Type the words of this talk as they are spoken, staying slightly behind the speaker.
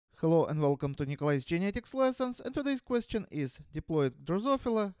Hello and welcome to Nikolay's genetics lessons, and today's question is: Diploid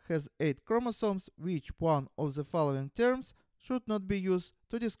Drosophila has 8 chromosomes. Which one of the following terms should not be used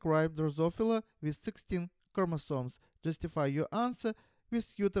to describe Drosophila with 16 chromosomes? Justify your answer with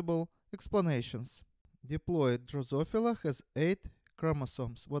suitable explanations. Diploid Drosophila has 8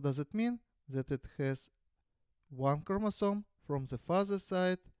 chromosomes. What does it mean? That it has one chromosome from the father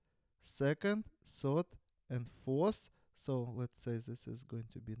side, second, third, and fourth. So let's say this is going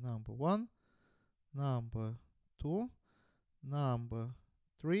to be number 1, number 2, number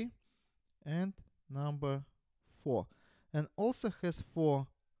 3, and number 4. And also has 4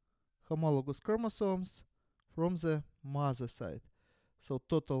 homologous chromosomes from the mother side. So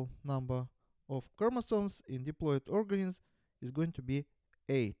total number of chromosomes in diploid organisms is going to be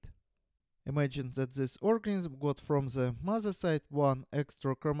 8. Imagine that this organism got from the mother side one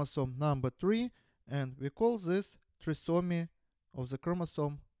extra chromosome, number 3, and we call this trisomy of the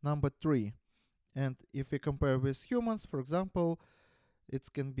chromosome number 3. And if we compare with humans, for example,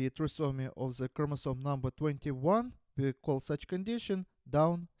 it can be trisomy of the chromosome number 21. We call such condition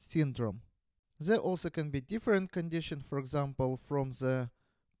Down syndrome. There also can be different condition. For example, from the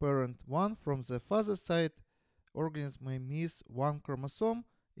parent 1, from the father side, organism may miss one chromosome.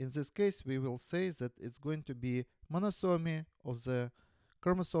 In this case, we will say that it's going to be monosomy of the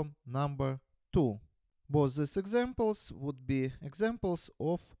chromosome number 2. Both these examples would be examples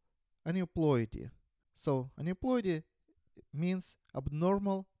of Aneuploidy. So Aneuploidy means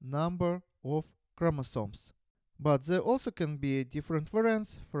abnormal number of chromosomes. But there also can be different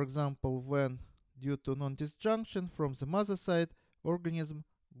variants. For example, when due to non-disjunction from the mother side, organism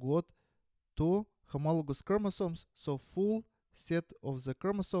got 2 homologous chromosomes, so full set of the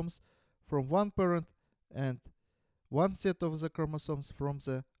chromosomes from one parent and one set of the chromosomes from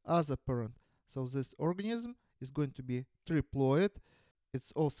the other parent. So this organism is going to be triploid.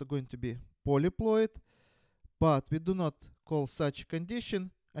 It's also going to be polyploid, but we do not call such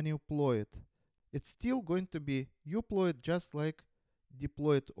condition aneuploid. It's still going to be euploid, just like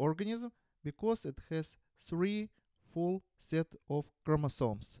diploid organism, because it has 3 full set of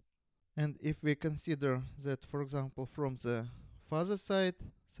chromosomes. And if we consider that, for example, from the father side,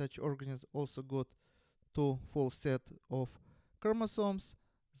 such organism also got 2 full set of chromosomes,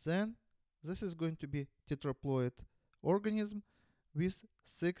 then this is going to be tetraploid organism with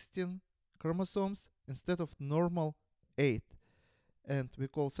 16 chromosomes instead of normal 8. And we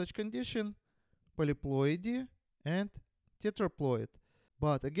call such condition Polyploidy and Tetraploid.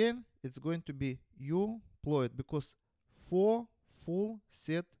 But again, it's going to be Euploid because 4 full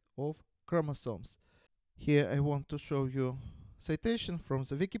set of chromosomes. Here I want to show you citation from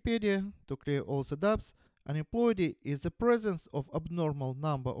the Wikipedia to clear all the doubts. Aneuploidy is the presence of abnormal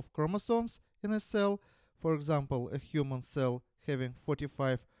number of chromosomes in a cell. For example, a human cell having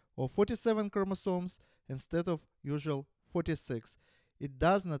 45 or 47 chromosomes instead of usual 46. It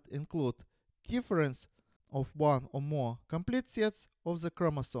does not include difference of one or more complete sets of the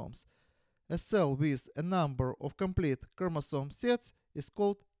chromosomes. A cell with a number of complete chromosome sets is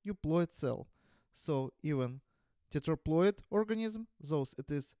called euploid cell. So even tetraploid organism, though it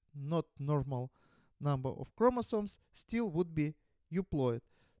is not normal number of chromosomes, still would be euploid.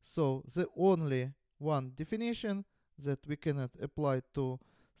 So the only one definition that we cannot apply to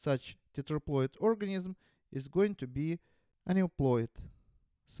such tetraploid organism is going to be aneuploid.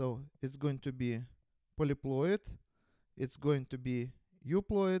 So it's going to be polyploid, it's going to be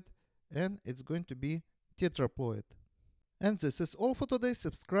euploid, and it's going to be tetraploid. And this is all for today.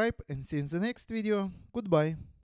 Subscribe and see you in the next video. Goodbye.